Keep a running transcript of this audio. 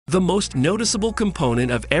The most noticeable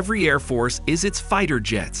component of every Air Force is its fighter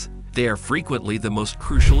jets. They are frequently the most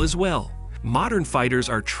crucial as well. Modern fighters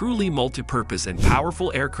are truly multi-purpose and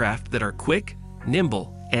powerful aircraft that are quick,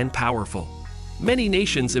 nimble, and powerful. Many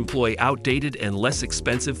nations employ outdated and less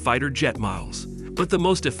expensive fighter jet models, but the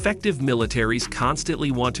most effective militaries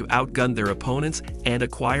constantly want to outgun their opponents and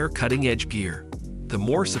acquire cutting-edge gear. The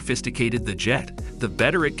more sophisticated the jet, the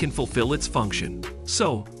better it can fulfill its function.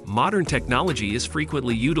 So, modern technology is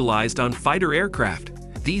frequently utilized on fighter aircraft.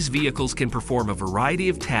 These vehicles can perform a variety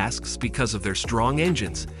of tasks because of their strong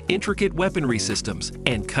engines, intricate weaponry systems,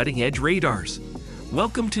 and cutting-edge radars.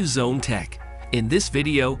 Welcome to Zone Tech. In this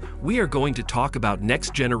video, we are going to talk about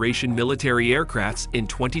next-generation military aircrafts in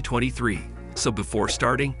 2023. So before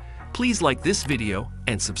starting, please like this video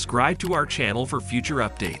and subscribe to our channel for future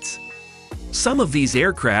updates. Some of these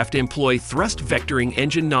aircraft employ thrust vectoring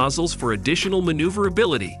engine nozzles for additional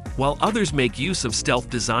maneuverability, while others make use of stealth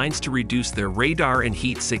designs to reduce their radar and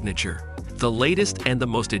heat signature. The latest and the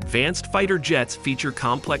most advanced fighter jets feature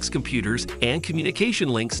complex computers and communication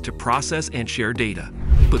links to process and share data.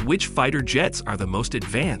 But which fighter jets are the most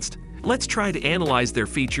advanced? Let's try to analyze their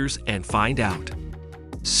features and find out.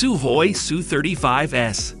 Sukhoi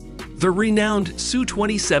Su-35S. The renowned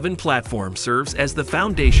Su-27 platform serves as the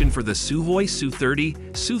foundation for the Sukhoi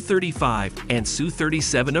Su-30, Su-35, and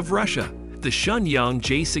Su-37 of Russia, the Shenyang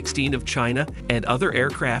J-16 of China, and other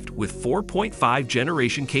aircraft with 4.5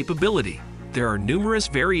 generation capability. There are numerous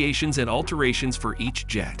variations and alterations for each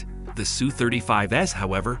jet. The Su-35S,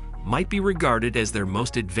 however, might be regarded as their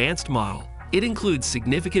most advanced model. It includes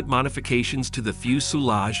significant modifications to the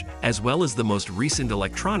fuselage as well as the most recent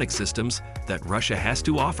electronic systems that Russia has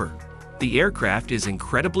to offer. The aircraft is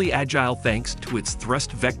incredibly agile thanks to its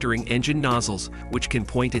thrust vectoring engine nozzles, which can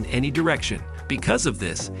point in any direction. Because of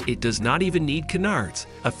this, it does not even need canards,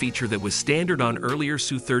 a feature that was standard on earlier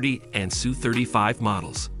Su-30 and Su-35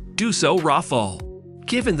 models. Dassault Rafale.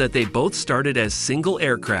 Given that they both started as single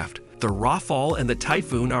aircraft, the Rafale and the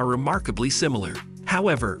Typhoon are remarkably similar.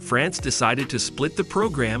 However, France decided to split the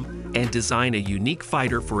program and design a unique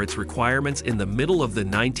fighter for its requirements in the middle of the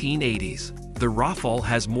 1980s. The Rafale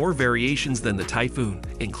has more variations than the Typhoon,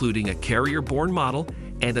 including a carrier-borne model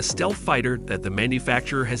and a stealth fighter that the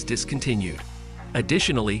manufacturer has discontinued.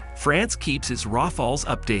 Additionally, France keeps its Rafales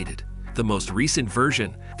updated. The most recent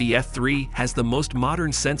version, the F3, has the most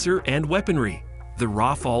modern sensor and weaponry. The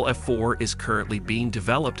Rafale F4 is currently being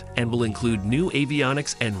developed and will include new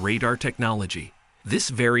avionics and radar technology.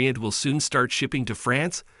 This variant will soon start shipping to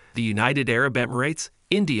France, the United Arab Emirates,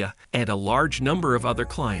 India, and a large number of other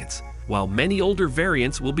clients, while many older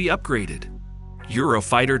variants will be upgraded.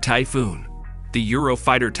 Eurofighter Typhoon. The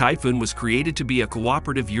Eurofighter Typhoon was created to be a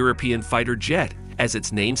cooperative European fighter jet, as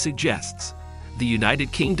its name suggests. The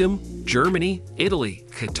United Kingdom, Germany, Italy,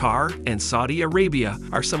 Qatar, and Saudi Arabia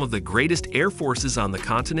are some of the greatest air forces on the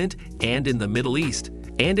continent and in the Middle East,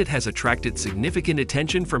 and it has attracted significant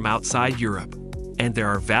attention from outside Europe. And there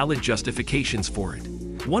are valid justifications for it.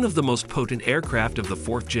 One of the most potent aircraft of the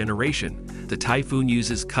fourth generation, the Typhoon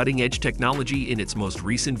uses cutting-edge technology in its most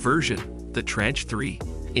recent version, the Tranche 3.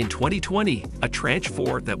 In 2020, a Tranche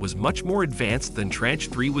 4 that was much more advanced than Tranche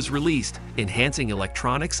 3 was released, enhancing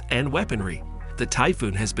electronics and weaponry. The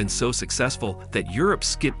Typhoon has been so successful that Europe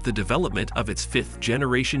skipped the development of its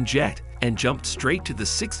fifth-generation jet and jumped straight to the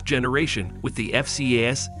sixth generation with the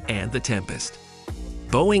FCAS and the Tempest.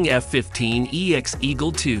 Boeing F-15EX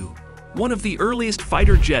Eagle II. One of the earliest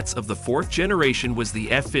fighter jets of the fourth generation was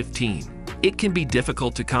the F-15. It can be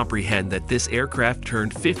difficult to comprehend that this aircraft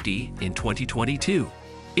turned 50 in 2022.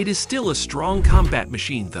 It is still a strong combat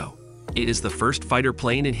machine, though. It is the first fighter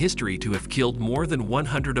plane in history to have killed more than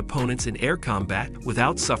 100 opponents in air combat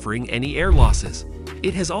without suffering any air losses.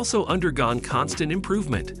 It has also undergone constant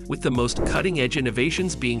improvement, with the most cutting-edge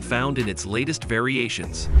innovations being found in its latest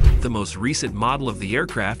variations. The most recent model of the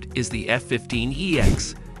aircraft is the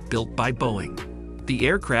F-15EX, built by Boeing. The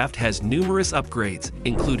aircraft has numerous upgrades,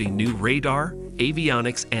 including new radar,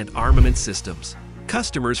 avionics, and armament systems.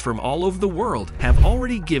 Customers from all over the world have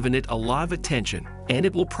already given it a lot of attention, and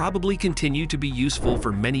it will probably continue to be useful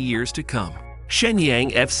for many years to come.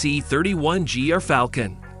 Shenyang FC-31GR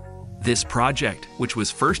Falcon. This project, which was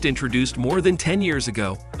first introduced more than 10 years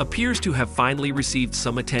ago, appears to have finally received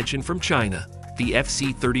some attention from China. The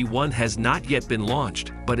FC-31 has not yet been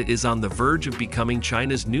launched, but it is on the verge of becoming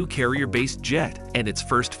China's new carrier-based jet and its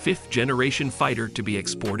first fifth-generation fighter to be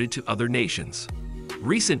exported to other nations.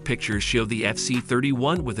 Recent pictures show the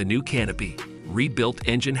FC-31 with a new canopy, rebuilt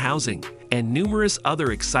engine housing, and numerous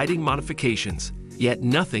other exciting modifications, yet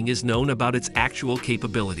nothing is known about its actual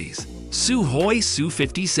capabilities. Sukhoi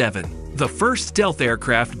Su-57. The first stealth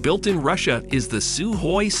aircraft built in Russia is the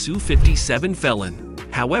Sukhoi Su-57 Felon.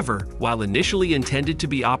 However, while initially intended to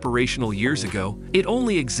be operational years ago, it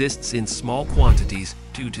only exists in small quantities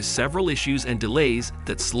due to several issues and delays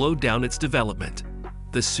that slowed down its development.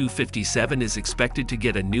 The Su-57 is expected to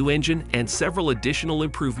get a new engine and several additional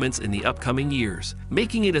improvements in the upcoming years,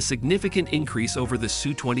 making it a significant increase over the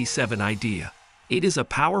Su-27 idea. It is a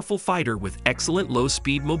powerful fighter with excellent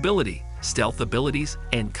low-speed mobility, stealth abilities,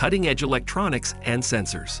 and cutting-edge electronics and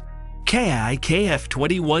sensors.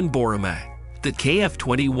 KF-21 Boramae. The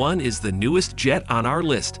KF-21 is the newest jet on our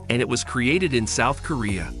list, and it was created in South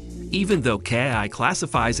Korea. Even though KI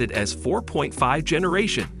classifies it as 4.5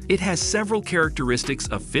 generation, it has several characteristics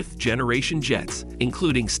of 5th generation jets,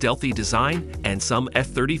 including stealthy design and some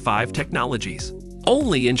F-35 technologies.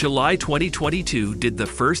 Only in July 2022 did the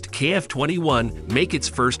first KF-21 make its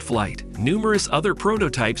first flight. Numerous other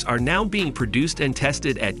prototypes are now being produced and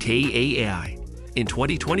tested at KAI. In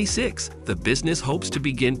 2026, the business hopes to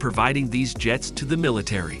begin providing these jets to the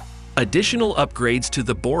military. Additional upgrades to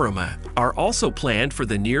the Boramae are also planned for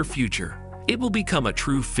the near future. It will become a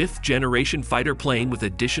true 5th generation fighter plane with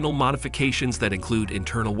additional modifications that include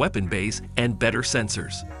internal weapon bays and better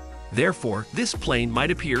sensors. Therefore, this plane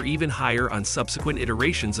might appear even higher on subsequent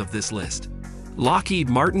iterations of this list. Lockheed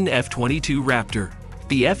Martin F-22 Raptor.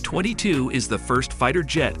 The F-22 is the first fighter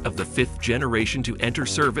jet of the 5th generation to enter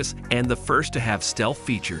service and the first to have stealth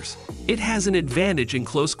features. It has an advantage in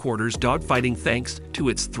close quarters dogfighting thanks to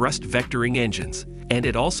its thrust vectoring engines, and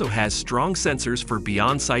it also has strong sensors for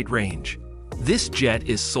beyond sight range. This jet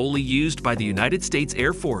is solely used by the United States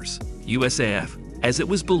Air Force, USAF, as it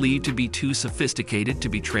was believed to be too sophisticated to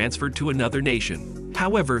be transferred to another nation.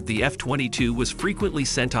 However, the F-22 was frequently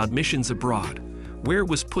sent on missions abroad, where it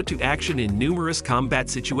was put to action in numerous combat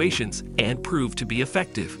situations and proved to be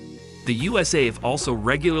effective. The USAF also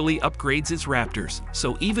regularly upgrades its Raptors,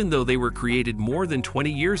 so even though they were created more than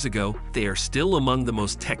 20 years ago, they are still among the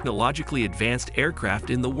most technologically advanced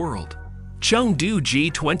aircraft in the world. Chengdu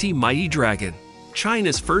J-20 Mighty Dragon.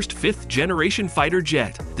 China's first 5th generation fighter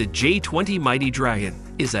jet, the J-20 Mighty Dragon,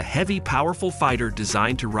 is a heavy, powerful fighter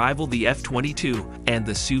designed to rival the F-22 and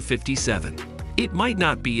the Su-57. It might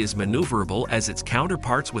not be as maneuverable as its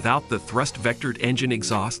counterparts without the thrust-vectored engine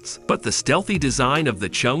exhausts, but the stealthy design of the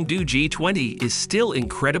Chengdu J-20 is still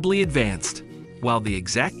incredibly advanced. While the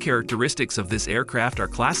exact characteristics of this aircraft are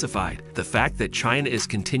classified, the fact that China is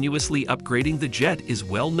continuously upgrading the jet is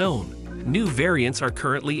well known. New variants are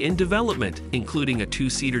currently in development, including a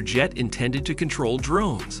 2-seater jet intended to control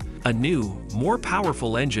drones. A new, more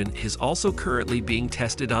powerful engine is also currently being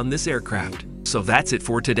tested on this aircraft. So that's it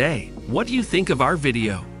for today. What do you think of our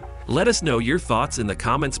video? Let us know your thoughts in the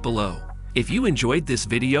comments below. If you enjoyed this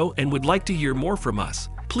video and would like to hear more from us,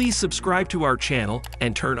 please subscribe to our channel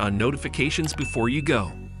and turn on notifications before you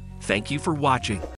go. Thank you for watching.